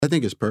I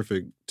think it's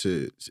perfect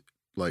to,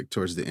 like,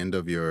 towards the end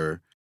of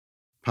your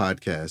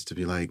podcast to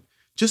be like,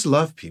 just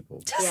love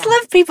people. Just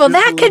love people.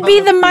 Just that could be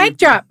the love mic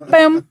drop.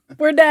 Boom.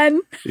 We're done.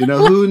 You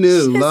know, who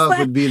knew Just love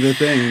would be the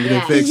thing to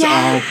fix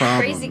all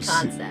problems? Crazy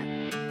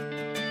concept.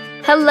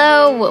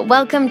 Hello,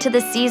 welcome to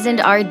The Seasoned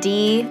RD,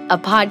 a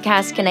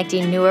podcast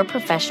connecting newer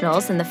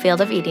professionals in the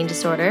field of eating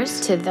disorders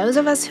To those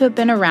of us who have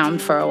been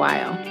around for a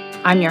while.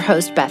 I'm your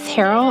host, Beth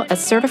Harrell, a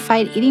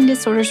certified eating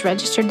disorders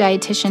registered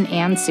dietitian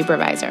and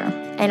supervisor.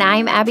 And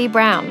I'm Abby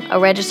Brown, a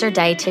registered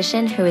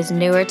dietitian who is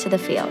newer to the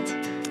field.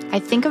 I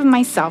think of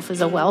myself as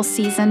a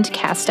well-seasoned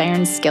cast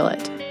iron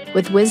skillet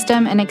with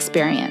wisdom and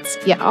experience,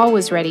 yet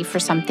always ready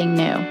for something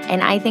new.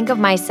 And I think of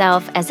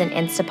myself as an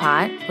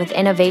Instapot with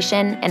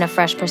innovation and a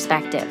fresh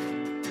perspective.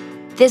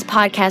 This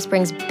podcast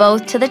brings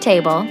both to the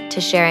table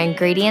to share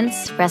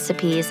ingredients,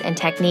 recipes, and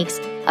techniques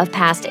of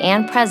past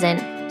and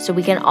present so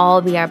we can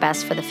all be our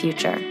best for the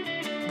future.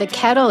 The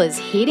kettle is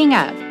heating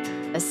up.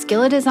 A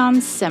skillet is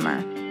on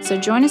simmer. So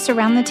join us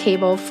around the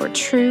table for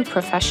true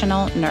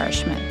professional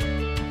nourishment.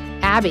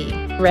 Abby,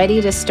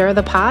 ready to stir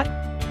the pot?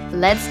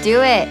 Let's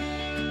do it.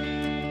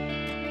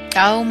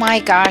 Oh my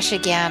gosh,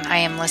 again, I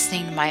am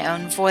listening to my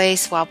own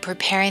voice while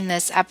preparing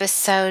this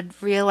episode,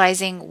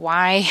 realizing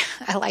why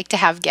I like to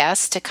have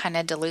guests to kind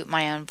of dilute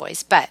my own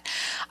voice. But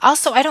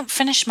also, I don't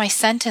finish my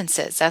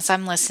sentences as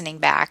I'm listening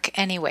back.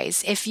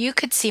 Anyways, if you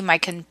could see my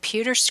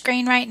computer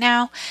screen right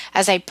now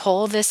as I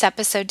pull this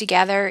episode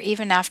together,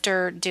 even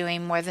after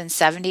doing more than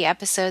 70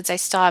 episodes, I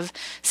still have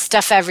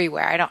stuff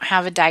everywhere. I don't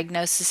have a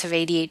diagnosis of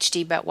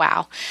ADHD, but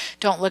wow,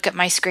 don't look at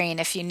my screen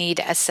if you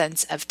need a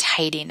sense of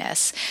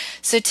tidiness.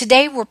 So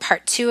today we're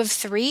part 2 of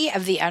 3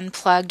 of the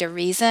Unplugged, a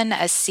reason,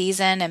 a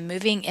season, and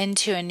moving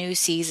into a new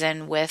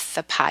season with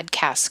the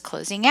podcast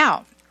closing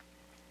out.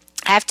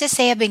 I have to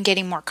say I've been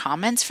getting more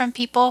comments from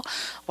people.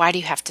 Why do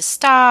you have to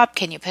stop?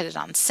 Can you put it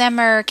on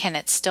simmer? Can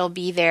it still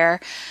be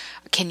there?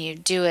 Can you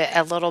do it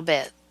a little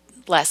bit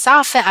less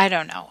often? I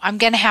don't know. I'm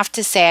going to have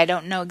to say I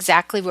don't know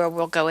exactly where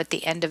we'll go at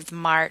the end of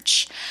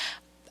March.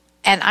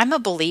 And I'm a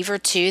believer,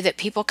 too, that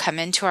people come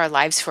into our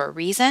lives for a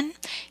reason.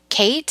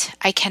 Kate,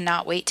 I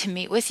cannot wait to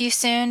meet with you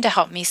soon to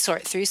help me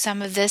sort through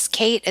some of this.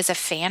 Kate is a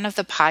fan of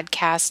the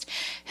podcast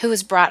who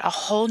has brought a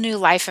whole new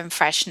life and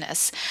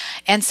freshness.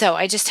 And so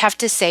I just have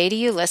to say to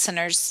you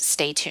listeners,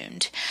 stay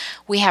tuned.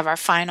 We have our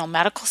final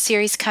medical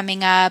series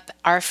coming up,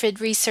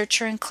 ARFID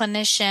researcher and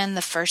clinician,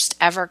 the first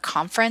ever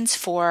conference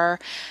for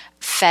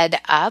Fed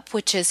Up,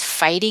 which is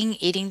fighting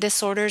eating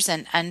disorders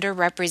in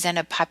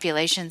underrepresented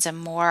populations and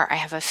more. I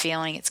have a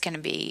feeling it's going to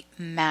be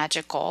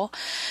magical.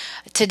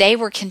 Today,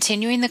 we're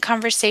continuing the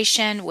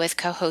conversation with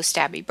co-host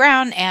Abby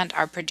Brown and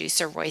our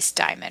producer, Royce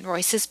Diamond.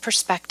 Royce's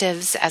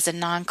perspectives as a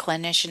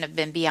non-clinician have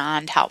been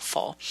beyond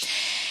helpful.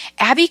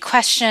 Abby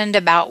questioned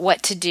about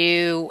what to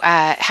do,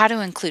 how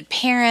to include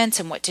parents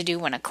and what to do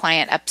when a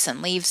client ups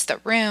and leaves the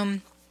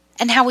room,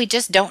 and how we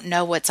just don't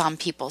know what's on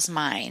people's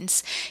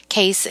minds.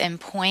 Case in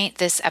point,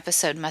 this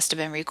episode must have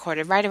been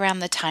recorded right around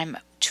the time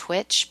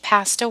Twitch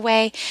passed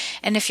away.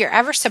 And if you're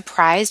ever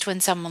surprised when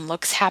someone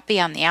looks happy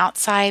on the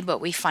outside,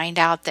 but we find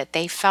out that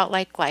they felt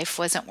like life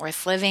wasn't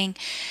worth living,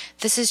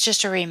 this is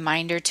just a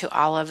reminder to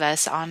all of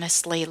us.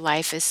 Honestly,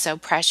 life is so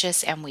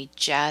precious and we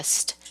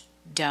just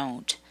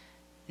don't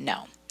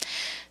know.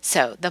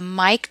 So the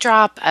mic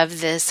drop of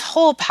this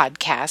whole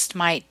podcast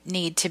might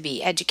need to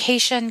be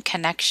education,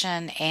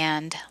 connection,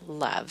 and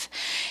love.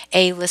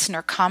 A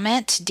listener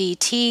comment,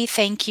 DT,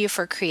 thank you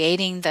for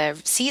creating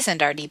the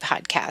Seasoned RD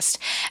podcast.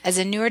 As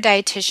a newer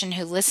dietitian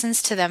who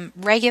listens to them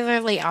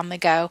regularly on the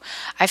go,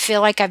 I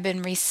feel like I've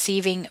been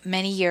receiving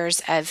many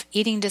years of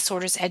eating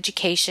disorders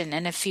education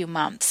in a few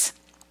months.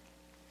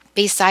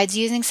 Besides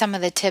using some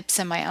of the tips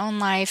in my own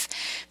life,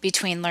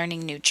 between learning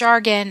new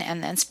jargon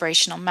and the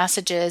inspirational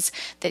messages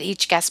that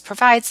each guest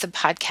provides, the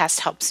podcast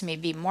helps me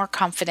be more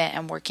confident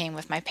in working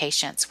with my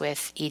patients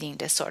with eating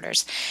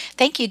disorders.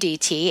 Thank you,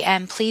 DT,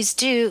 and please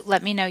do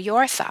let me know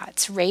your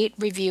thoughts. Rate,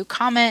 review,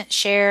 comment,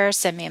 share,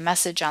 send me a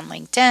message on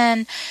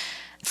LinkedIn.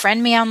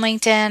 Friend me on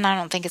LinkedIn. I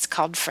don't think it's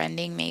called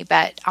friending me,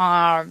 but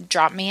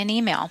drop me an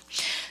email.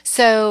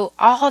 So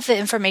all of the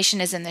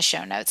information is in the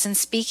show notes. And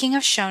speaking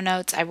of show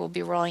notes, I will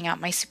be rolling out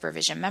my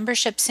supervision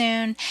membership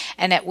soon,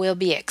 and it will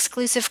be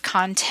exclusive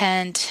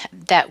content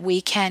that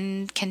we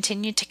can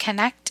continue to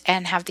connect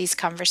and have these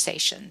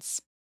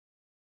conversations.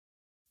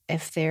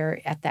 If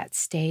they're at that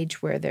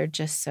stage where they're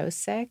just so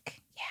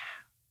sick, yeah,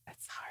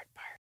 that's the hard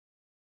part.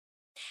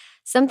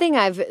 Something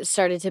I've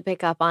started to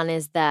pick up on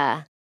is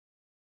the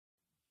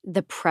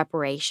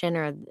preparation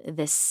or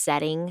the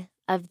setting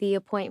of the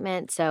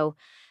appointment. So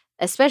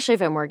especially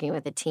if I'm working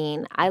with a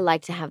teen, I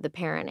like to have the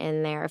parent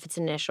in there if it's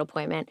an initial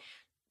appointment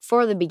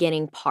for the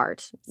beginning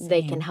part. Same.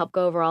 They can help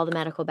go over all the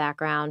medical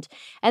background.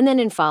 And then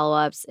in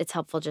follow-ups, it's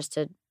helpful just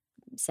to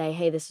say,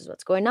 hey, this is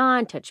what's going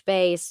on, touch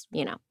base,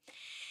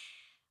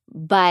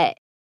 But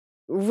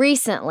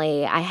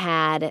recently I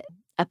had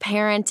a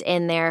parent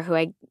in there who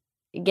I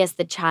guess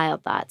the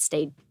child thought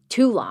stayed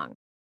too long.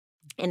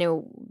 And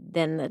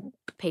then the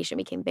patient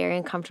became very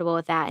uncomfortable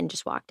with that and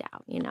just walked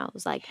out. It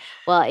was like,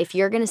 well, if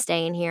you're going to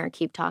stay in here and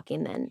keep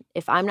talking, then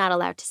if I'm not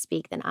allowed to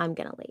speak, then I'm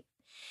going to leave.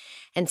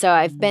 And so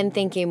I've been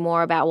thinking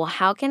more about, well,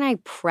 how can I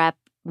prep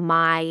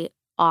my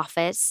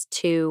office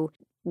to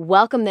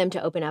welcome them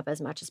to open up as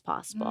much as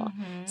possible?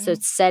 So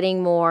it's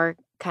setting more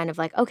kind of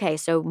like, okay,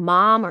 so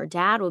mom or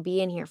dad will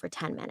be in here for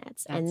 10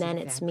 minutes and then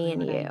it's me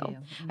and you.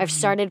 I've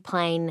started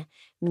playing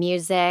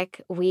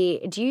music. Do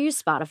you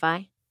use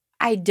Spotify?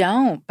 I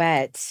don't,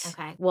 but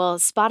Okay. Well,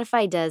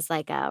 Spotify does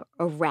like a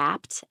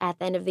Wrapped at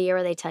the end of the year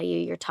where they tell you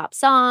your top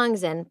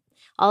songs and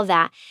all of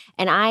that.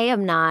 And I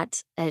am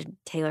not a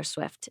Taylor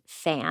Swift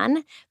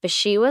fan, but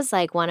she was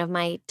like one of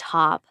my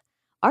top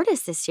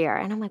artists this year.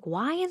 And I'm like,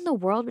 why in the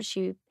world would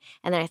she?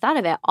 And then I thought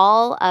of it.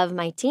 All of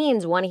my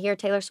teens want to hear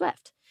Taylor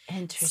Swift.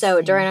 Interesting.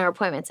 So during our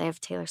appointments, I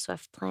have Taylor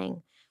Swift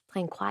playing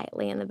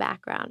quietly in the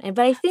background.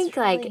 But I think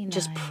really like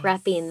just nice.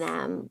 prepping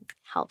them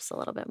helps a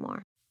little bit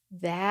more.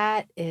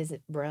 That is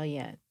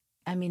brilliant.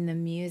 I mean, the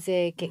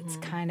music, it's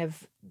kind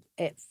of,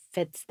 it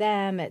fits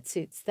them, it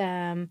suits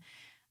them.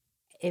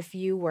 If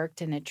you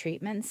worked in a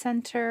treatment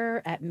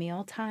center at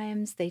meal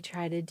times, they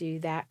try to do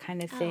that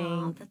kind of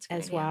thing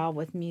as well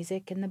with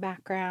music in the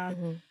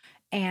background.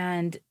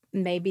 And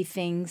maybe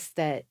things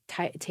that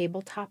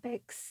table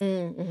topics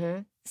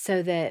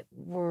so that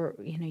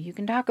you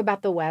can talk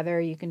about the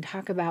weather, you can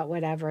talk about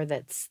whatever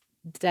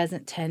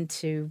doesn't tend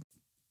to,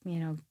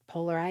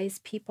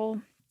 polarize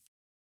people.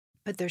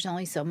 But there's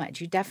only so much.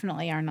 You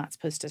definitely are not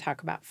supposed to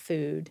talk about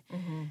food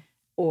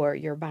or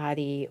your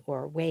body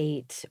or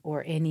weight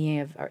or any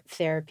of our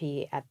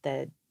therapy at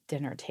the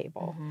dinner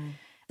table.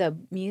 So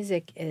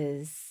music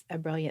is a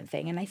brilliant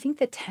thing. And I think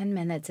the 10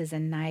 minutes is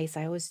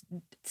I always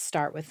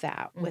start with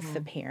that with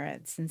the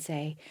parents and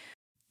say,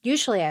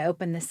 usually I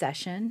open the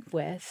session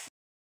with,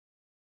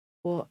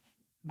 well,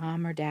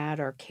 mom or dad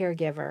or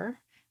caregiver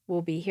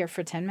will be here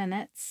for 10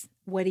 minutes.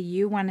 What do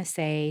you want to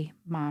say,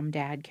 mom,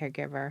 dad,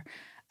 caregiver,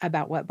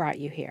 about what brought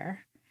you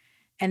here?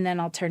 And then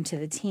I'll turn to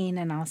the teen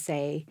and I'll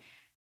say,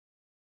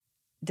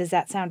 does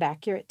that sound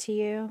accurate to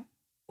you?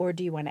 Or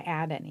do you want to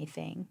add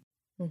anything?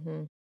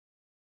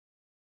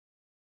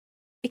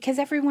 Because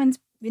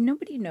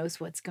nobody knows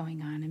what's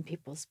going on in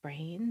people's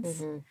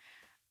brains.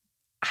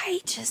 I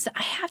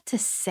have to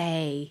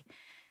say,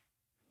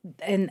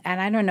 and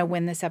I don't know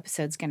when this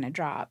episode's going to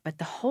drop, but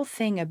the whole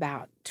thing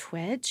about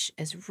Twitch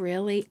is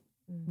really,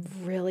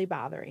 really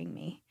bothering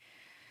me.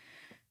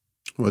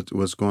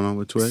 What's going on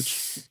with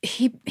Twitch?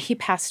 He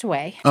passed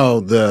away. Oh,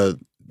 the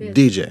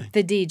DJ.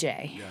 The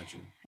DJ. Gotcha.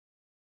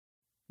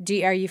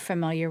 Are you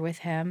familiar with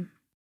him?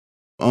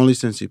 Only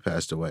since he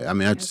passed away. I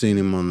mean, I'd seen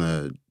him on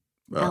the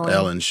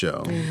Ellen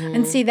show.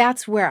 And see,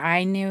 that's where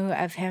I knew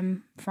of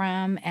him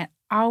from, and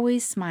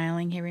always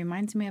smiling. He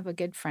reminds me of a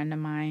good friend of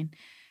mine.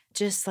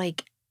 Just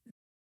like,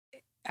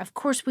 of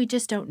course, we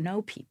just don't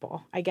know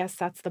people. I guess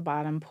that's the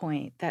bottom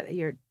point that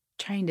you're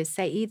trying to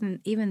say.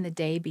 Even the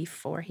day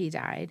before he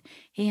died,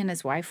 he and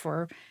his wife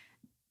were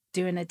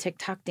doing a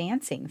TikTok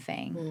dancing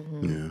thing.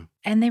 Yeah.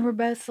 And they were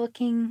both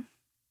looking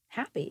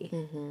happy.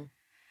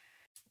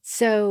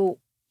 So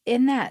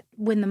in that,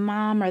 when the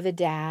mom or the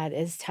dad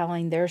is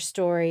telling their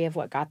story of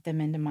what got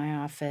them into my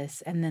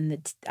office, and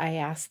then I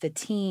ask the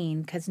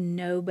teen, because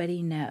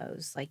nobody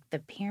knows. Like, the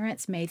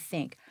parents may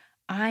think,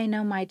 I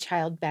know my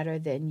child better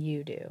than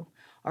you do,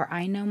 or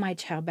I know my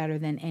child better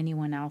than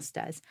anyone else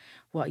does.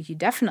 Well, you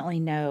definitely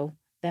know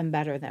them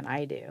better than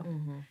I do.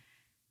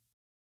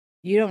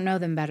 You don't know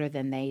them better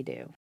than they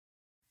do.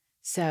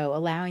 So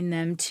allowing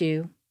them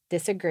to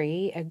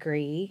disagree,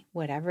 agree,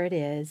 whatever it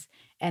is,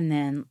 and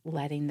then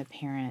letting the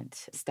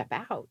parent step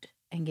out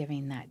and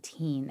giving that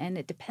teen. And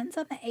it depends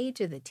on the age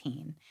of the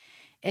teen.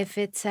 If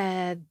it's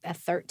a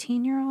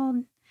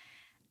 13-year-old,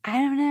 I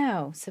don't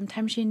know.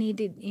 Sometimes you need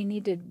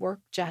to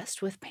work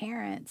just with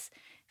parents.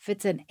 If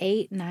it's an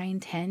 8, 9,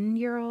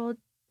 10-year-old,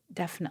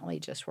 definitely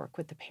just work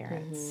with the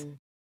parents.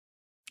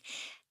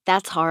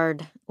 That's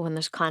hard when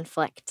there's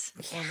conflict.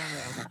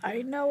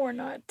 I know we're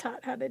not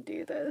taught how to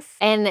do this.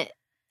 And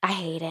I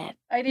hate it.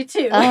 I do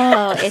too.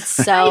 Oh, it's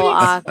so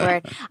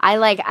awkward.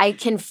 I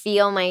can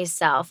feel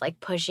myself like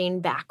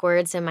pushing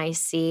backwards in my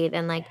seat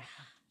and like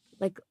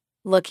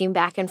looking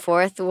back and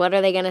forth. What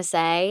are they going to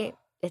say?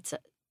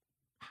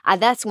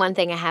 That's one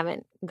thing I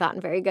haven't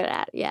gotten very good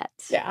at yet.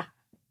 Yeah.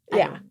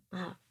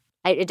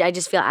 I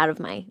just feel out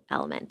of my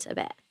element a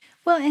bit.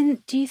 Well,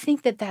 and do you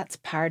think that that's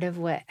part of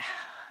what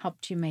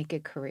helped you make a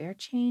career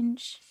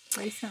change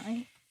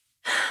recently?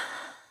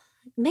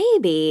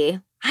 Maybe.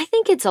 I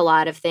think it's a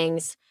lot of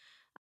things.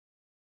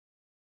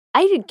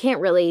 I can't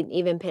really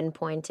even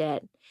pinpoint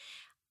it.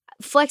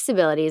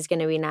 Flexibility is going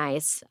to be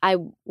nice. I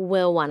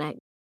will want to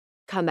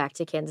come back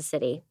to Kansas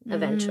City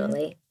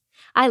eventually.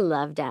 I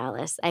love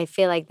Dallas. I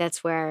feel like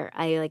that's where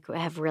I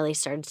have really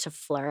started to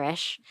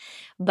flourish.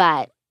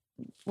 But,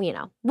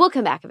 we'll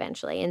come back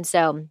eventually. And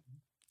so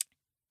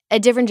a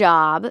different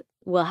job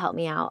will help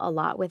me out a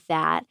lot with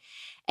that.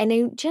 And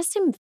I just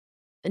am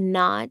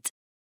not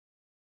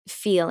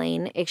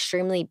feeling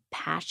extremely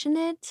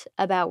passionate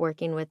about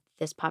working with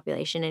this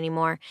population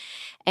anymore.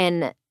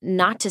 And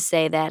not to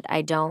say that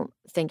I don't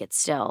think it's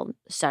still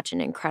such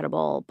an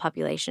incredible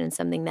population and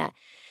something that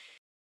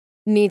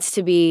needs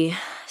to be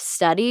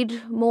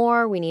studied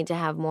more. We need to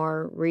have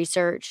more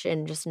research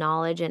and just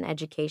knowledge and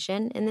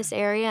education in this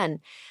area. And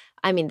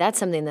I mean, that's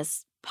something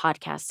this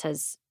podcast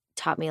has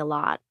taught me a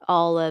lot.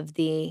 All of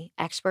the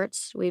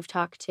experts we've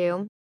talked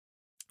to,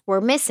 we're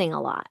missing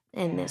a lot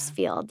in this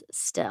field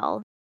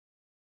still.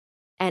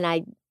 And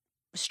I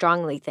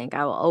strongly think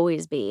I will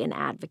always be an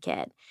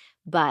advocate,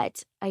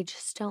 but I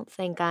just don't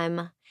think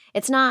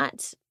it's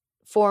not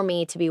for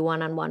me to be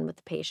one-on-one with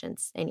the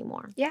patients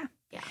anymore. Yeah.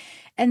 Yeah.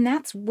 And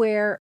that's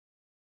where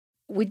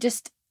we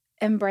just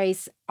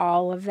embrace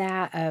all of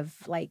that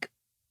of like,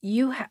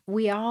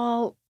 we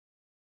all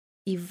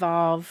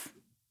evolve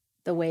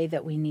the way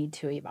that we need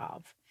to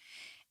evolve.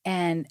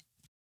 And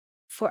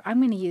I'm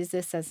going to use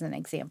this as an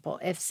example.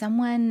 If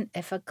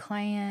a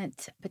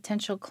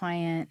potential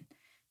client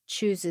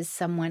chooses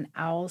someone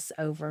else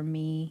over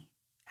me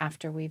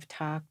after we've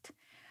talked,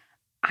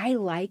 I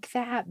like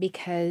that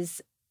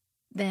because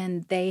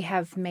then they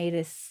have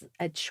made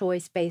a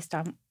choice based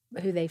on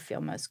who they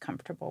feel most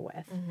comfortable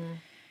with. Mm-hmm.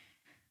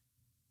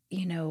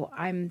 You know,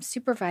 I'm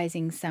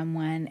supervising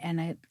someone and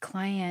a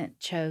client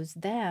chose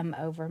them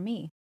over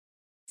me.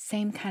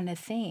 Same kind of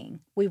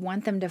thing. We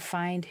want them to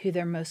find who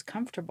they're most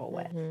comfortable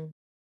with. Mm-hmm.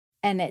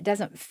 And it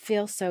doesn't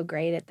feel so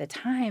great at the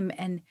time.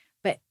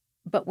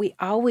 But we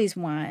always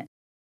want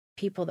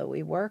people that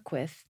we work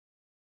with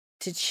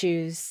to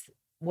choose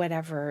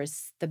whatever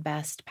is the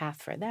best path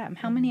for them.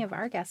 How many of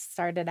our guests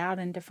started out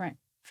in different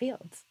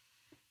fields?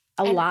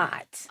 A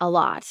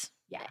lot.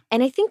 Yeah.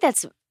 And I think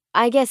that's,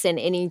 I guess, in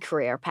any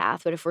career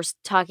path, but if we're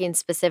talking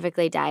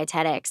specifically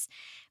dietetics,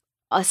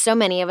 so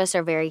many of us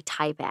are very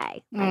type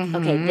A. Like,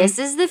 okay, this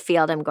is the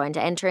field I'm going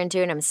to enter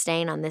into, and I'm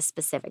staying on this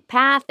specific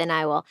path, and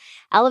I will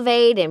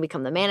elevate and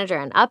become the manager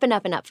and up and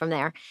up and up from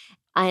there.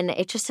 And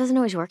it just doesn't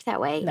always work that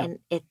way. No. And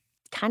it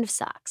kind of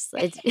sucks.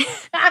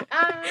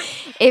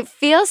 It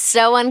feels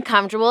so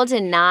uncomfortable to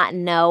not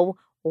know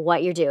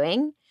what you're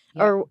doing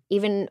or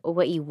even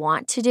what you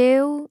want to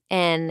do.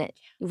 And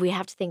we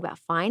have to think about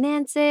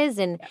finances,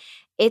 and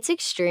it's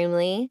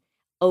extremely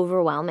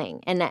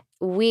overwhelming. And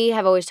we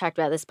have always talked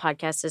about this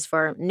podcast is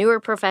for newer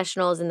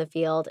professionals in the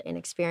field and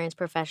experienced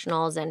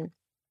professionals. And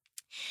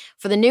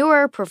for the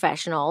newer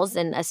professionals,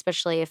 and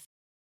especially if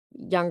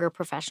younger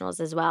professionals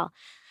as well,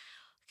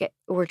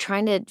 we're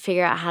trying to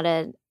figure out how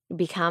to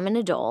become an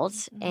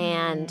adult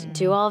and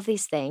do all of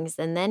these things.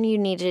 And then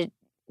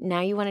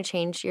now you want to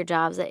change your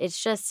jobs.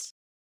 It's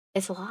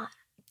a lot.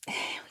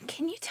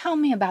 Can you tell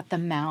me about the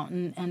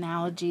mountain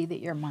analogy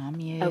that your mom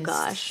used? Oh,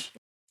 gosh.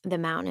 The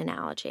mountain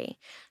analogy.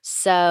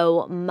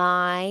 So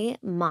my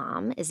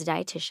mom is a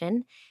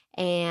dietitian,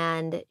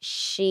 and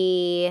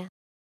she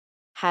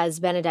has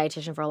been a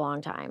dietitian for a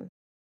long time.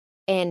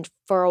 And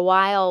for a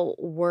while,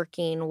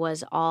 working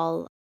was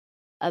all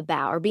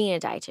about, or being a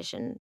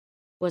dietitian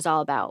was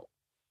all about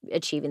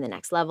achieving the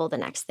next level, the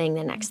next thing.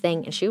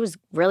 And she was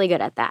really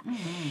good at that.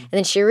 Mm-hmm. And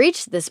then she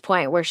reached this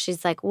point where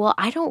she's like, well,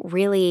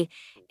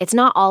 it's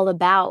not all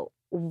about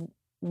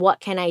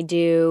what can I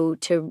do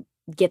to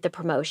get the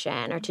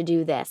promotion or to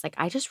do this. Like,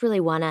 I just really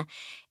want to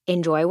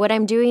enjoy what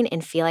I'm doing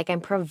and feel like I'm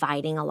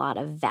providing a lot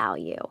of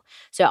value.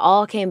 So it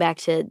all came back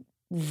to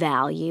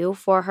value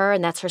for her.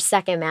 And that's her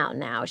second mountain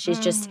now. She's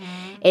just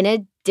in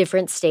a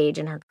different stage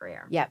in her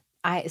career. Yep.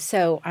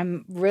 So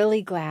I'm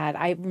really glad.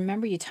 I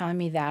remember you telling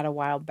me that a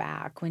while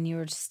back when you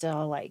were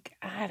still like,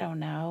 I don't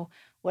know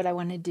what I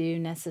want to do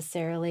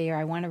necessarily, or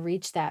I want to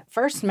reach that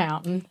first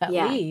mountain at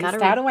least.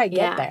 How do I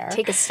get there?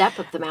 Take a step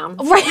up the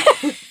mountain.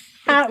 Right.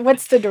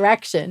 What's the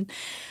direction?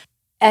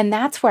 And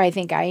that's where I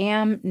think I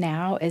am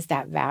now, is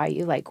that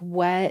value. Like,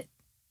 what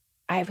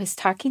I was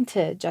talking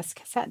to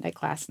Jessica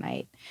Setnick last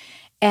night,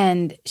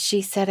 and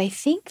she said, I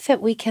think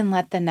that we can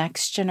let the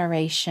next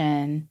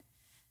generation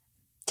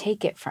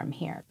take it from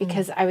here,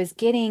 because I was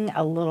getting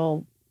a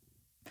little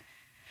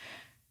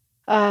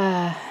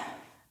tight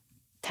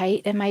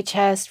in my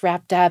chest,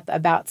 wrapped up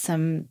about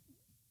some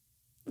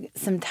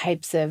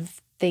types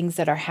of things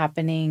that are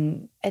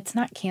happening. It's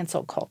not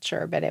cancel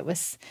culture, but it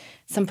was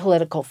some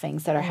political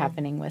things that are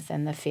happening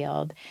within the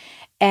field.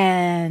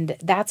 And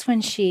that's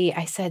when she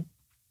said,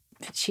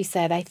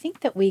 I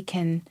think that we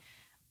can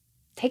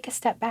take a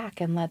step back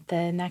and let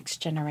the next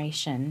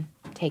generation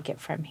take it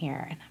from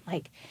here. And I'm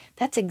like,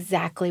 that's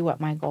exactly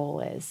what my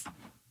goal is.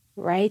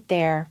 Right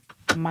there,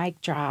 mic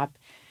drop,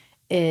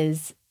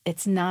 is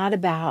it's not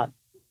about,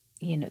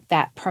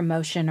 that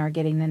promotion or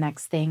getting the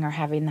next thing or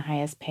having the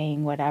highest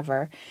paying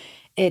whatever.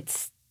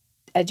 It's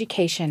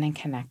education and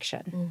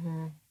connection.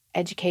 Mm-hmm.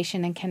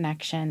 Education and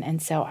connection.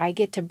 And so I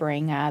get to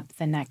bring up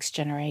the next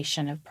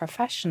generation of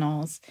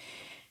professionals,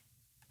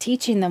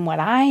 teaching them what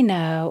I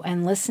know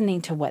and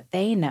listening to what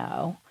they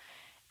know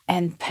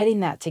and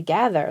putting that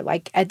together.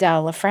 Like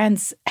Adele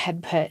LaFrance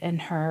had put in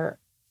her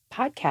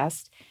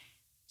podcast,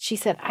 she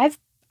said, I've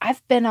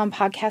been on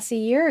podcasts a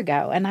year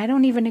ago, and I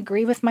don't even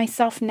agree with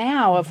myself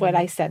now of what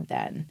I said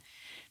then.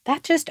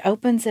 that just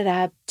opens it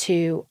up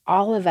to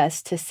all of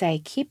us to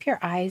say, keep your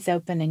eyes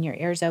open and your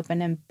ears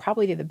open. And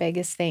probably the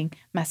biggest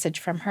message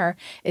from her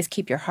is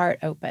keep your heart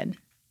open,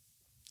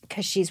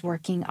 because she's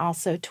working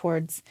also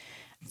towards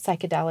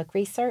psychedelic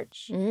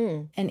research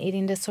and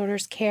eating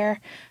disorders care,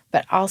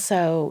 but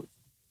also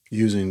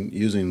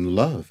using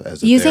love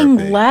as a using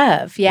therapy.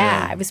 love.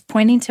 Yeah. I was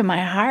pointing to my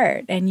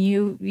heart, and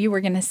you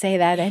were going to say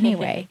that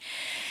anyway.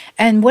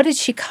 And what did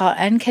she call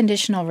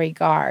unconditional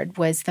regard?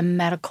 Was the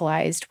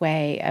medicalized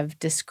way of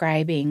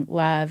describing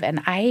love.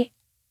 And I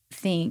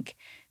think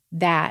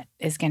that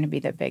is going to be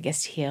the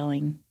biggest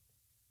healing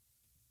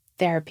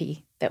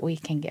therapy that we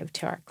can give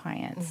to our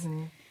clients,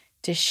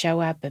 to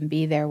show up and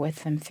be there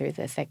with them through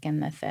the thick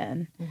and the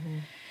thin.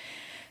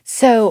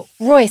 So,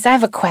 Royce, I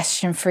have a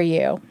question for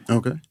you.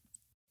 Okay.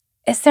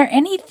 Is there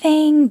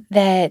anything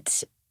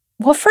that,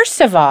 well,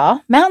 first of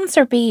all, mountains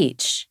or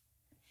beach?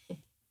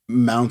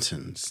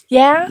 Mountains.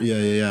 Yeah?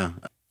 Yeah.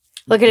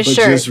 Look at his But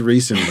shirt. just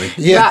recently.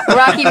 Yeah.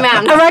 Rocky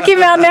Mountain. A Rocky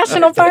Mountain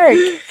National Park.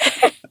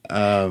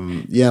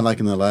 Like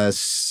in the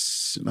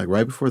last, like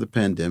right before the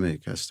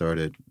pandemic, I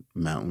started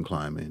mountain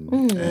climbing.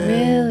 And,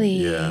 Really?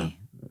 Yeah.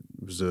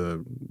 It was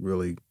a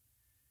really,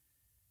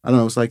 I don't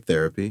know, it's like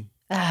therapy.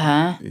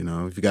 Uh-huh. You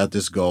know, if you got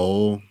this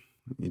goal,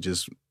 you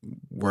just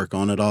work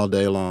on it all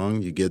day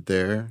long. You get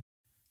there,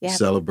 Yep.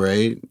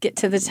 celebrate. Get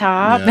to the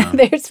top.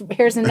 Yeah.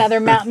 Here's another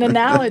mountain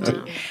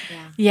analogy.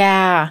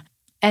 Yeah.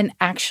 And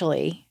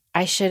actually,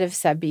 I should have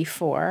said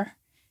before,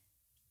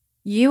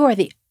 you are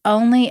the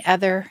only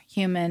other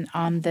human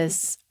on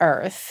this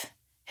earth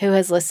who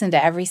has listened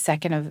to every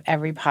second of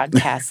every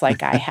podcast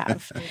like I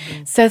have.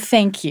 So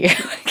thank you.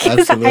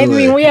 'Cause I Absolutely.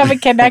 mean, we have a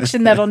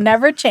connection that'll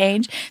never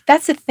change.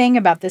 That's the thing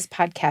about this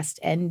podcast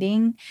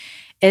ending,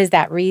 is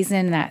that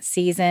reason, that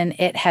season,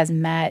 it has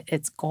met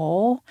its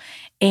goal.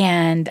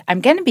 And I'm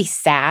going to be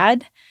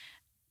sad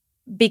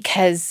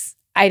because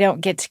I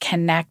don't get to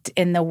connect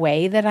in the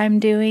way that I'm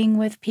doing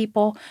with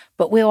people,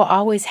 but we'll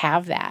always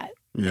have that.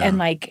 Yeah. And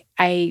like,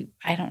 I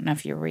don't know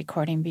if you were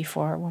recording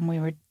before when we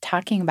were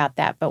talking about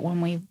that, but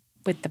when we,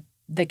 with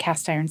the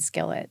cast iron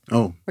skillet,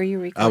 Oh, were you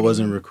recording? I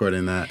wasn't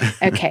recording that.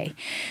 Okay.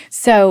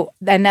 So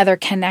another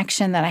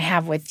connection that I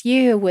have with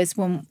you was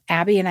when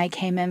Abby and I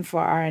came in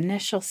for our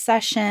initial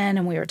session,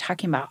 and we were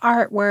talking about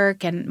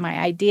artwork and my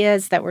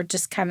ideas that were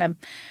just kind of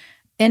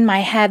in my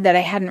head that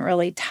I hadn't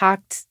really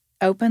talked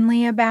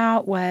openly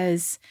about,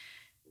 was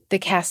the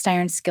cast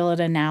iron skillet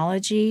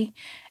analogy.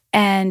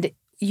 And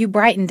you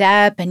brightened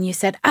up and you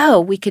said, oh,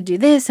 we could do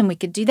this and we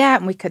could do that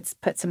and we could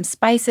put some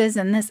spices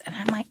in this. And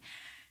I'm like,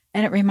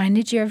 and it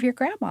reminded you of your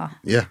grandma.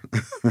 Yeah.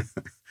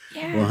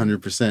 Yeah.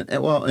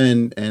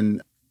 100%.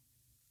 And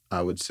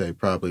I would say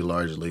probably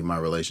largely my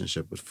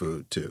relationship with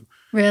food too.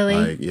 Really?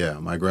 Like, yeah,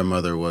 my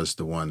grandmother was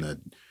the one that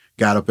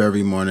got up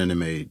every morning and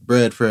made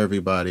bread for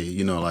everybody,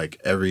 you know, like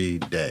every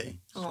day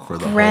for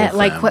the bread, whole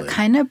like family. what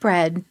kind of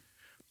bread?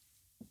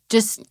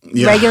 Just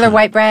Yeah. regular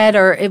white bread,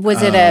 or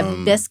was it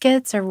a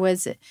biscuits, or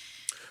was it?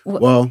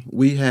 Well,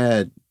 we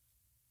had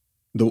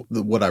the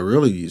what I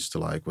really used to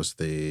like was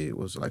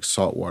like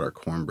saltwater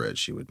cornbread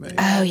she would make.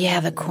 Oh yeah,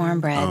 the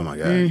cornbread. Oh my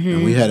God. Mhm.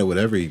 And we had it with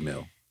every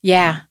meal.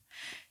 Yeah.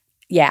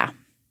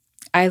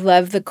 I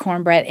love the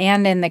cornbread,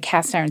 and in the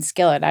cast iron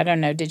skillet. I don't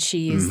know. Did she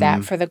use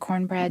that for the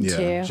cornbread Yeah.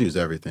 too? She used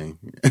everything.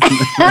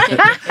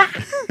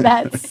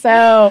 That's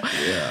so.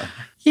 Yeah.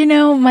 You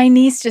know, my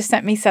niece just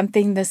sent me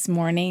something this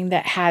morning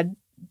that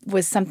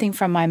was something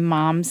from my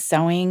mom's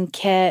sewing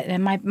kit,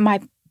 and my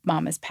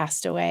mom has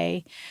passed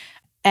away.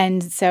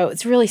 And so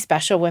it's really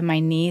special when my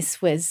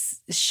niece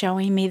was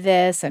showing me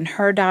this, and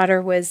her daughter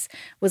was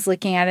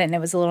looking at it, and it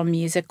was a little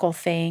musical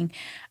thing.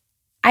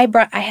 I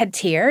had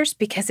tears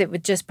because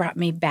it just brought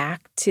me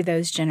back to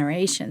those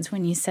generations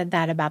when you said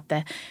that about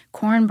the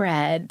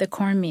cornbread, the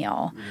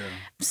cornmeal.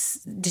 Yeah.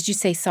 Did you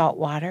say salt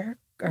water?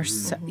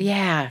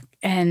 Yeah.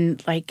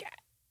 And like,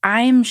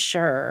 I'm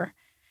sure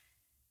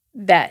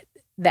that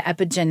the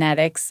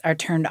epigenetics are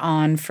turned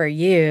on for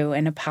you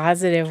in a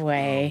positive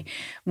way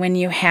when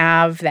you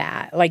have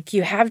that. Like,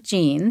 you have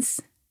genes,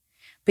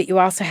 but you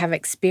also have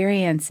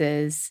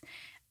experiences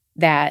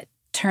that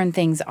turn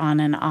things on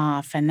and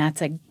off, and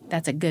that's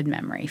a good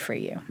memory for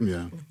you.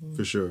 Yeah,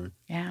 for sure.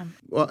 Yeah.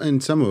 Well,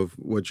 and some of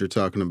what you're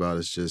talking about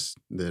is just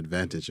the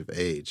advantage of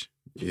age,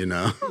 you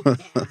know?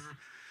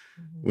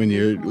 When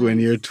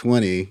you're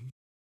 20,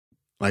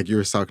 like you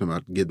were talking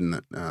about, getting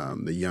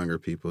the younger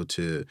people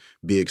to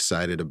be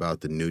excited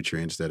about the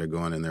nutrients that are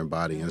going in their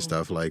body and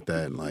stuff like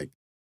that. And like,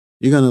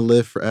 you're going to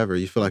live forever.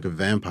 You feel like a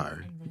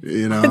vampire,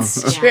 you know?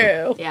 It's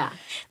true. Yeah.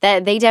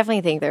 That they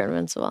definitely think they're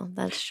invincible.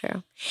 That's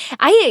true.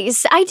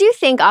 I do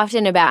think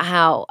often about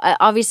how,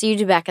 obviously you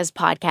do Becca's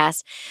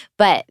podcast,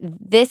 but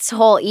this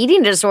whole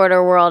eating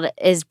disorder world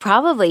is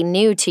probably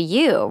new to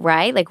you,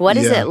 right? Like, what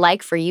is Yeah. it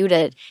like for you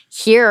to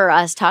hear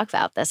us talk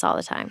about this all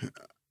the time?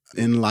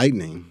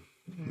 Enlightening,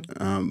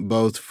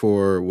 both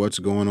for what's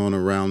going on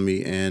around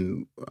me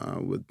and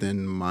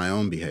within my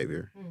own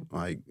behavior.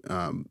 Like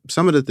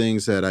some of the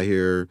things that I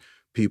hear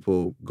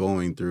people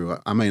going through,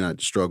 I may not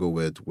struggle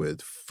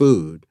with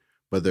food,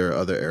 But there are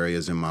other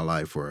areas in my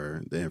life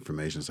where the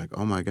information is like,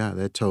 oh my God,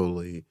 that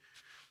totally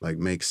like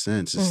makes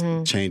sense.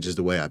 It changes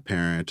the way I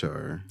parent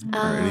or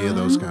any of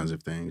those kinds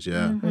of things.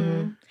 Yeah.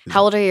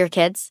 How old are your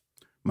kids?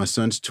 My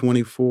son's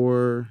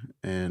 24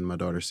 and my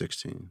daughter's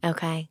 16.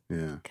 Okay.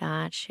 Yeah.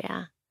 Gosh,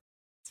 yeah.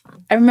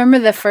 I remember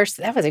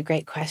that was a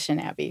great question,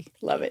 Abby.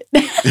 Love it.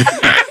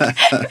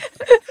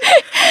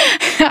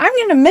 I'm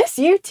going to miss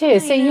you too.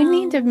 So you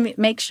need to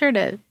make sure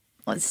to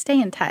stay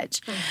in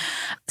touch.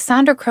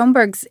 Sandra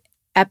Kronberg's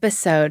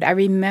episode, I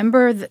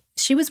remember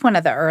she was one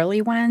of the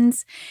early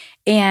ones.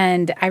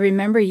 And I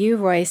remember you,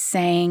 Royce,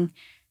 saying,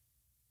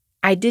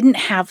 I didn't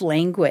have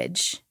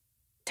language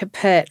to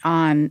put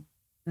on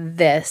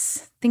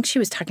this. I think she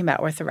was talking about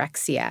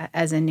orthorexia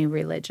as a new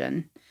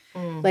religion.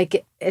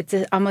 Like it's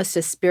almost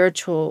a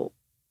spiritual,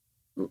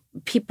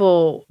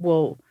 people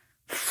will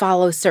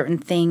follow certain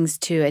things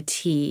to a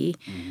T.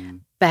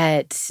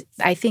 But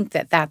I think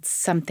that that's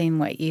something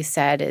what you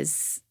said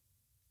is,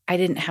 I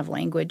didn't have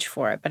language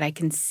for it, but I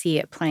can see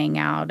it playing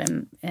out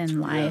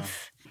in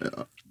life.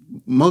 Yeah.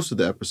 Most of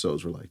the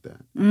episodes were like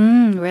that.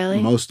 Really?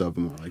 Most of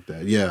them were like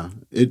that. Yeah.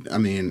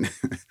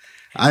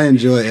 I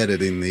enjoy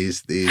editing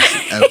these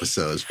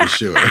episodes for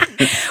sure.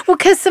 Well,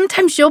 because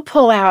sometimes you'll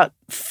pull out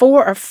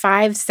 4 or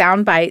 5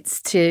 sound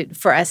bites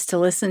for us to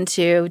listen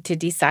to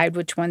decide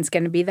which one's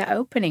going to be the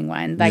opening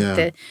one,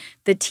 like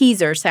the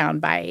teaser sound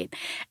bite.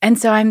 And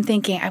so I'm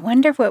thinking, I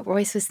wonder what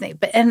Royce was thinking.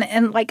 But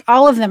and like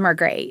all of them are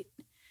great.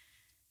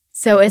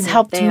 So it's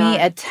helped me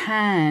a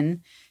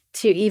ton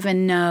to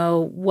even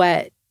know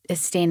what is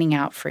standing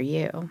out for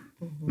you.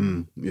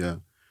 Yeah.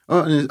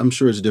 Oh, and I'm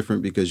sure it's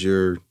different because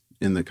you're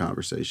in the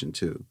conversation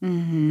too.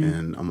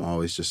 And I'm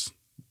always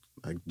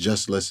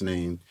just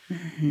listening,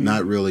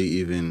 not really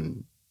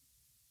even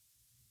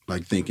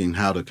like thinking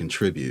how to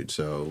contribute.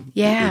 So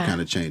it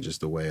kind of changes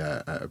the way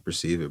I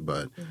perceive it.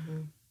 But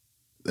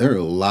there are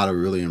a lot of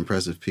really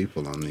impressive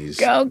people on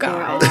these. Oh,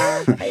 God.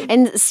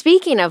 And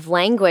speaking of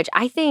language,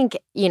 I think,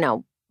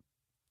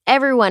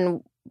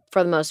 everyone,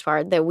 for the most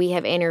part, that we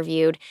have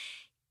interviewed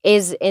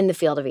is in the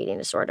field of eating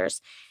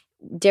disorders,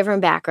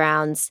 different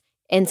backgrounds.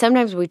 And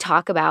sometimes we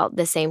talk about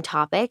the same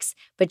topics,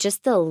 but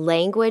just the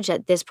language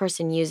that this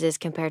person uses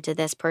compared to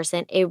this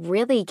person, it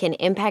really can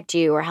impact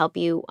you or help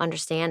you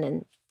understand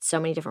in so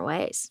many different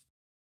ways.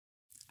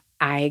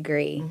 I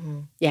agree.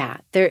 Yeah.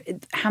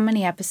 How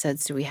many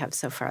episodes do we have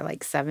so far?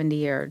 Like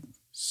 70 or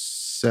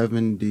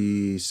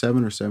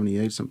 77 or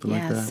 78, something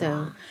like that.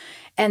 So,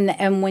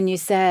 and when you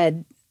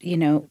said,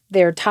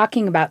 they're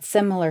talking about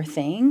similar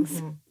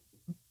things,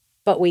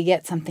 but we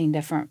get something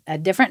different, a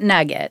different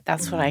nugget.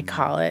 That's what I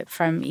call it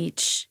from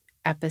each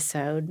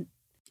episode.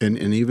 And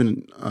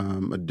even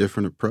a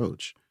different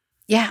approach.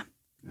 Yeah.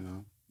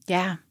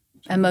 Yeah.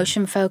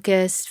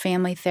 Emotion-focused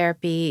family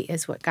therapy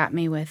is what got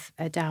me with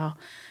Adele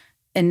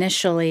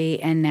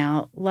initially, and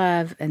now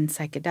love and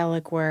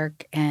psychedelic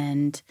work.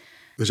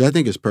 Which I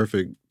think is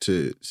perfect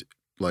to,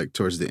 like,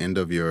 towards the end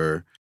of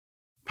your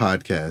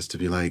podcast to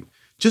be like,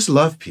 just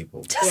love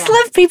people. Just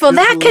love people.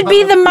 That could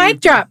be the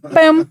mic drop.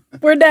 Boom.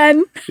 We're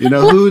done.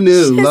 Who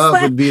knew love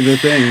would be the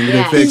thing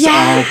to fix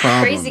all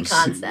problems. Crazy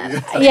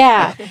concept.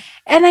 Yeah.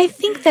 And I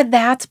think that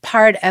that's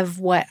part of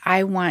what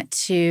I want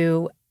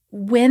to,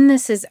 when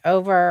this is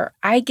over,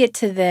 I get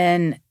to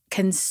then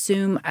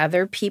consume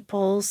other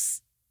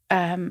people's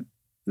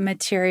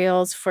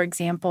materials. For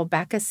example,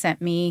 Becca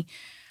sent me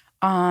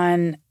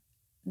on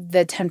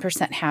the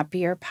 10%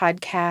 Happier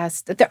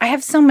podcast. I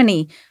have so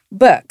many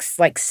books,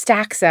 like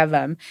stacks of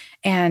them,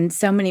 and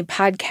so many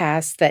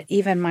podcasts that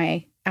even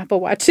my Apple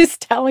Watch is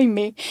telling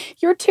me,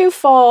 you're too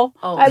full.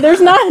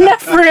 There's not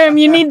enough room.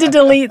 You need to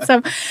delete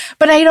some.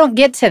 But I don't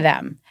get to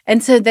them.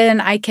 And so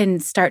then I can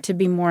start to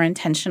be more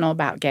intentional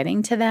about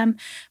getting to them.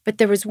 But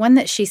there was one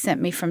that she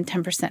sent me from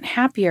 10%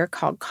 Happier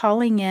called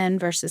Calling In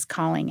versus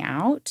Calling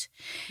Out.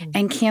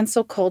 And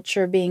cancel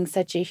culture being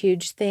such a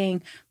huge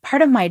thing.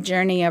 Part of my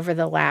journey over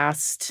the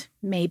last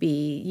maybe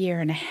year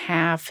and a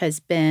half has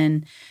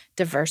been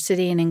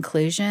diversity and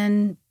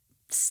inclusion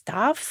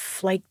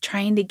stuff, like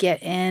trying to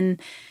get in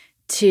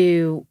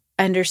to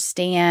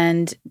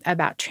understand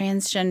about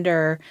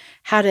transgender,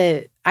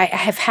 I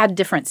have had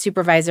different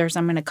supervisors.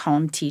 I'm going to call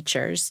them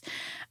teachers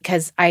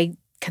because I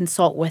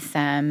consult with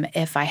them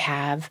if I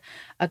have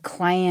a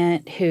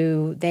client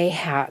who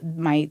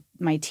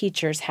my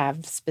teachers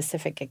have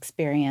specific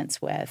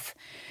experience with.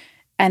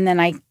 And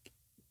then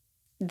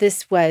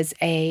this was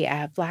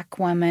a Black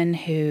woman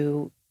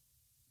who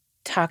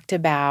talked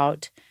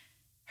about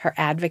her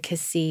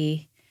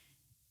advocacy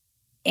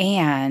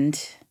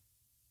and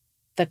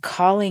the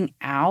calling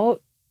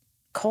out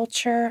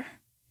culture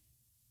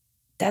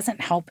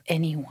doesn't help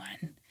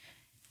anyone.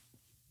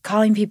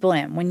 Calling people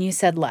in, when you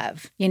said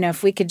love,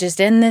 if we could just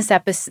end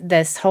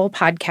this whole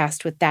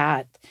podcast with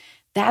that,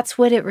 that's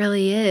what it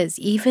really is.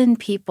 Even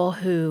people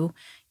who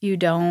you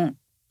don't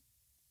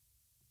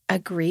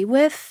agree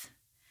with,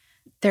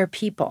 they're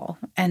people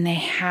and they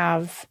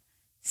have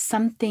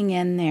something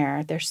in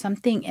there. There's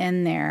something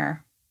in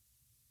there.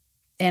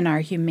 in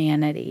our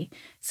humanity.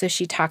 So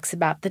she talks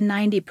about the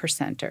 90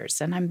 percenters,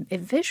 and I'm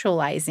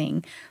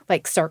visualizing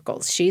like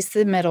circles. She's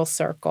the middle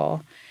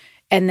circle,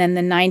 and then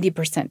the 90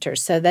 percenters.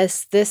 So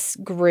this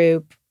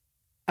group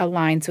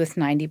aligns with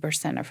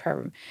 90% of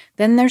her.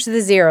 Then there's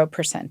the 0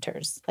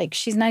 percenters. Like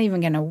she's not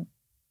even going to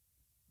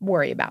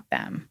worry about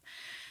them.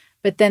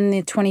 But then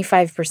the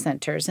 25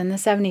 percenters and the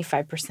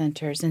 75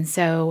 percenters. And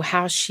so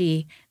how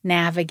she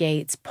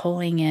navigates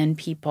pulling in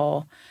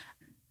people.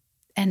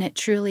 And it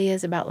truly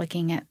is about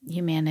looking at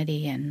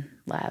humanity and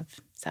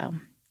love. So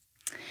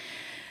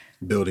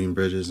building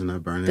bridges and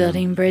not burning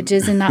building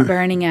bridges and not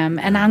burning them.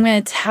 And I'm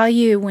going to tell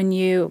you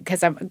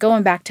because I'm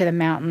going back to the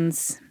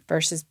mountains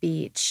versus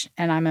beach,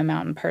 and I'm a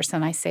mountain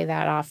person. I say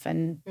that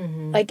often.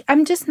 Like,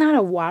 I'm just not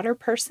a water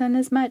person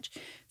as much.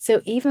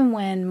 So even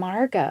when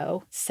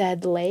Margot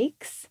said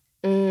lakes,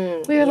 we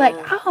were like,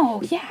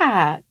 oh,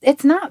 yeah,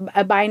 it's not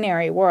a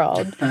binary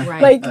world.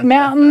 Like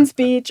mountains,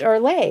 beach, or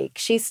lake.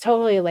 She's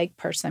totally a lake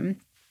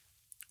person.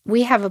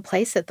 We have a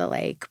place at the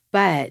lake,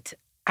 but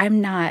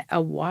I'm not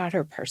a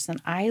water person.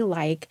 I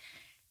like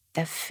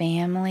the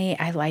family.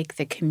 I like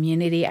the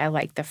community. I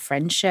like the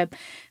friendship,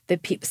 the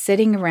people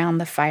sitting around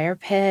the fire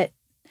pit,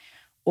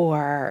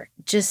 or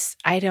just,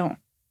 I don't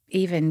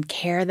even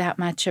care that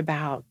much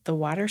about the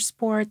water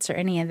sports or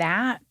any of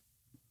that.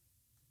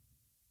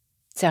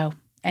 So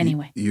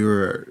anyway. You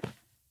were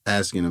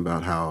asking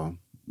about how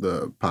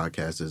the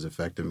podcast has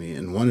affected me.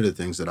 And one of the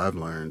things that I've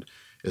learned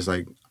is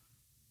like,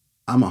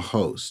 I'm a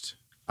host.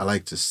 I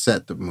like to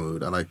set the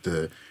mood. I like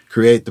to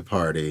create the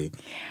party.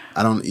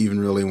 I don't even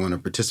really want to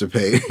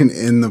participate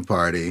in the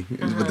party,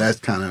 but that's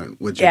kind of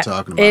what you're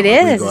talking about. It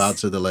like is. We go out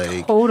to the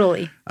lake.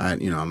 Totally. I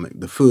make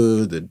the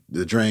food,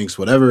 the drinks,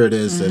 whatever it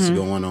is that's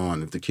going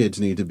on. If the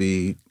kids need to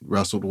be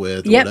wrestled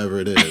with, whatever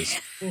it is,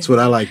 it's what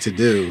I like to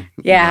do.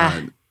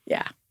 Yeah.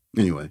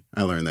 Anyway,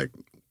 I learned that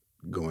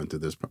going through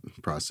this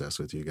process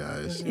with you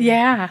guys.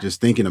 Yeah.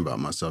 Just thinking about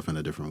myself in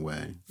a different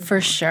way.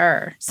 For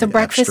sure. So Like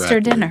breakfast or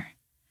abstractly. dinner?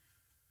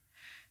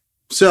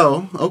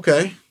 So,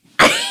 okay.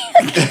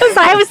 Because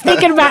I was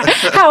thinking about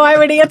how I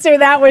would answer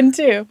that one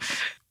too.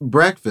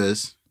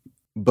 Breakfast,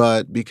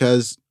 but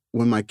because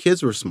when my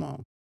kids were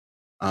small,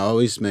 I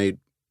always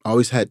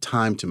had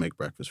time to make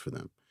breakfast for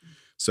them.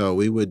 So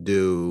we would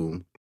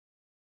do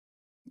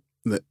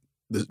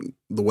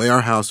the way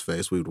our house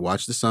faced, we would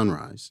watch the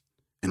sunrise,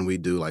 and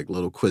we'd do like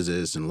little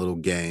quizzes and little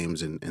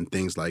games and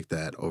things like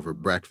that over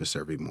breakfast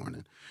every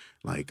morning.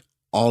 Like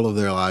all of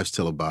their lives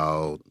till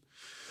about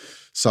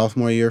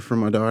sophomore year for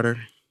my daughter.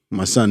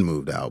 My son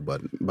moved out,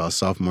 but about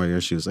sophomore year,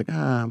 she was like,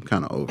 I'm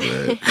kind of over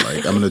it.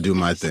 Like, I'm going to do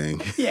my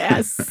thing.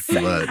 Yes.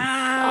 But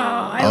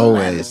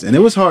always. And it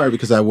was hard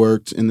because I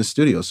worked in the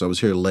studio, so I was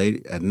here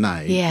late at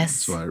night.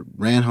 Yes. So I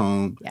ran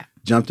home,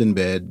 jumped in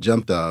bed,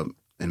 jumped up,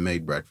 and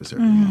made breakfast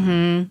every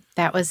morning.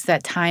 That was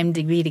that time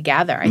to be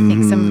together. I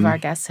think some of our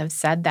guests have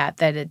said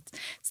that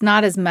it's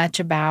not as much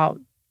about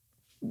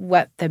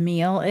what the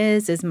meal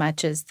is as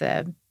much as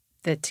the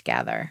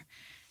together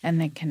and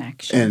the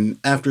connection. And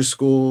after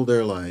school,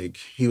 they're like,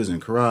 he was in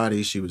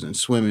karate, she was in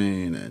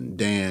swimming and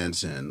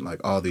dance and like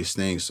all these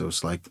things. So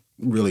it's like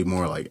really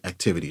more like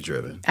activity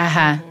driven.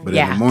 But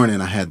in the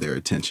morning, I had their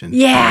attention.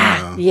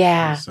 Yeah.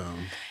 Yeah. So.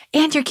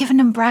 And you're giving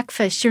them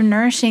breakfast. You're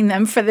nourishing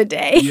them for the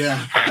day.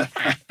 Yeah.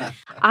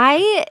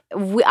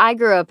 I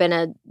grew up in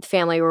a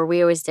family where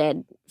we always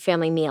did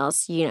family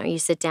meals. You know, you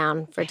sit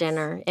down for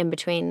dinner in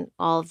between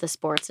all of the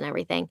sports and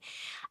everything.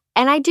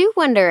 And I do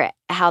wonder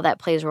how that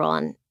plays a role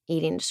in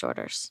eating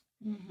disorders.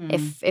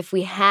 If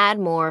we had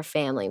more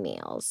family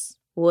meals,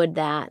 would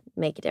that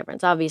make a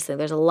difference? Obviously,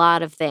 there's a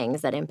lot of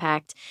things that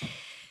impact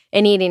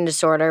an eating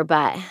disorder,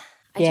 but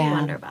I do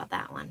wonder about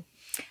that one.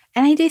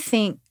 And I do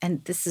think,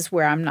 and this is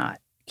where I'm not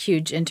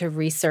huge into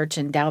research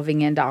and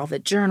delving into all the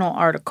journal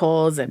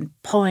articles and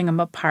pulling them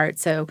apart.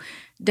 So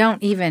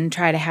don't even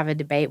try to have a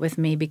debate with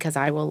me because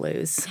I will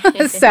lose.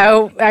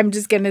 So I'm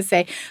just going to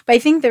say, but I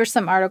think there's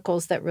some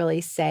articles that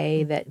really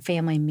say that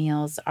family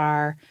meals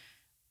are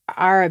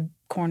a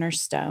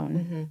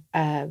cornerstone.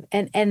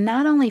 And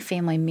not only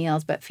family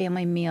meals, but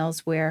family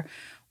meals where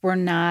we're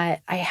not,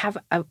 I have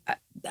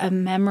a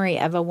memory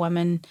of a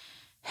woman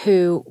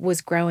who was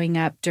growing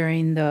up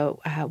during the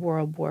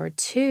World War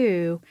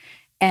II.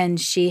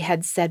 And she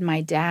had said my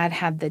dad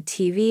had the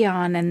TV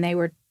on and they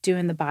were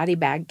doing the body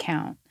bag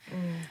count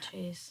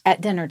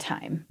at dinner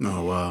time.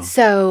 Oh, wow.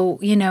 So,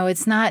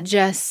 it's not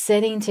just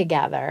sitting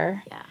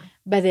together,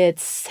 but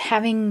it's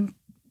having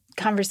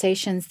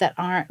conversations that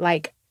aren't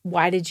like,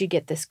 why did you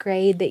get this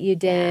grade that you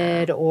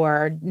did?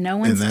 Or no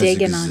one's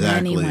digging on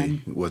anyone. And that's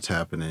exactly what's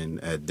happening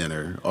at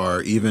dinner.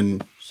 Or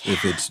even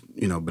if it's,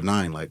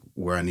 benign, like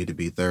where I need to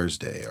be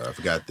Thursday, or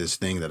I've got this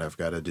thing that I've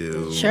got to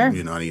do. Sure.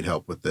 I need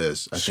help with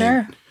this. I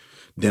think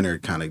dinner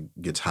kind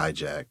of gets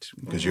hijacked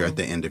because you're at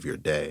the end of your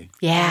day.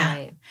 Yeah.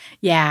 Right.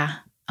 Yeah.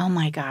 Oh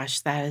my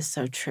gosh, that is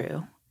so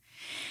true.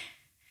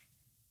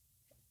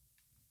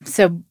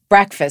 So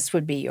breakfast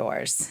would be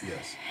yours.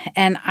 Yes.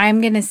 And I'm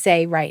going to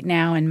say right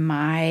now in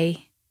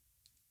my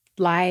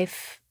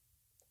life,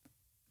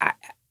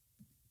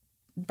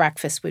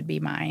 breakfast would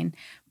be mine.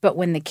 But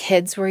when the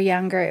kids were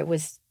younger, it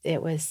was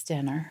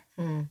dinner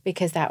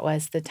because that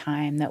was the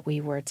time that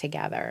we were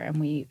together, and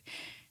we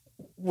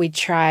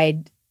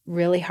tried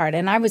really hard.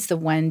 And I was the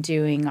one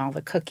doing all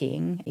the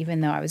cooking,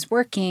 even though I was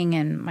working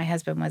and my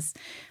husband was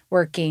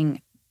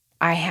working.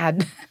 I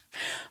had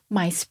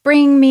my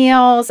spring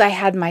meals. I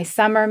had my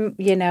summer,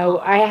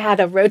 I had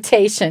a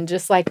rotation,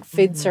 just like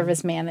food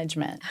service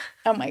management.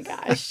 Oh my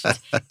gosh.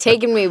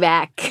 Taking me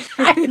back.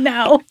 I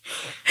know.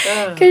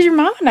 Because your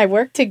mom and I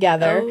worked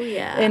together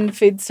in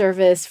food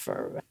service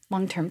for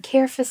long-term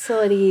care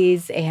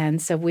facilities.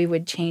 And so we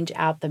would change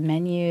out the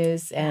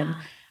menus, and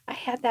I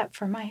had that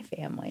for my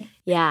family.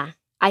 Yeah.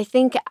 I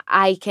think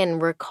I can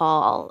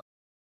recall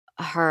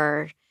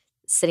her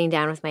sitting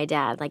down with my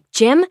dad, like,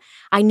 Jim,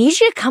 I need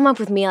you to come up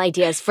with meal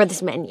ideas for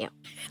this menu.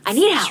 I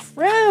need help.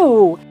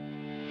 True.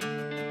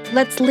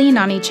 Let's lean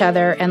on each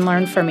other and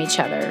learn from each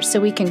other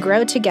so we can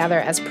grow together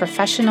as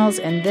professionals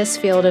in this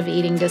field of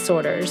eating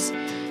disorders.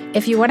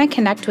 If you want to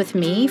connect with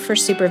me for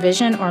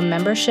supervision or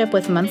membership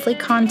with monthly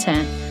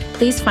content,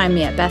 please find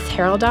me at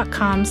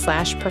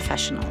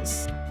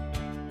bethharrell.com/professionals.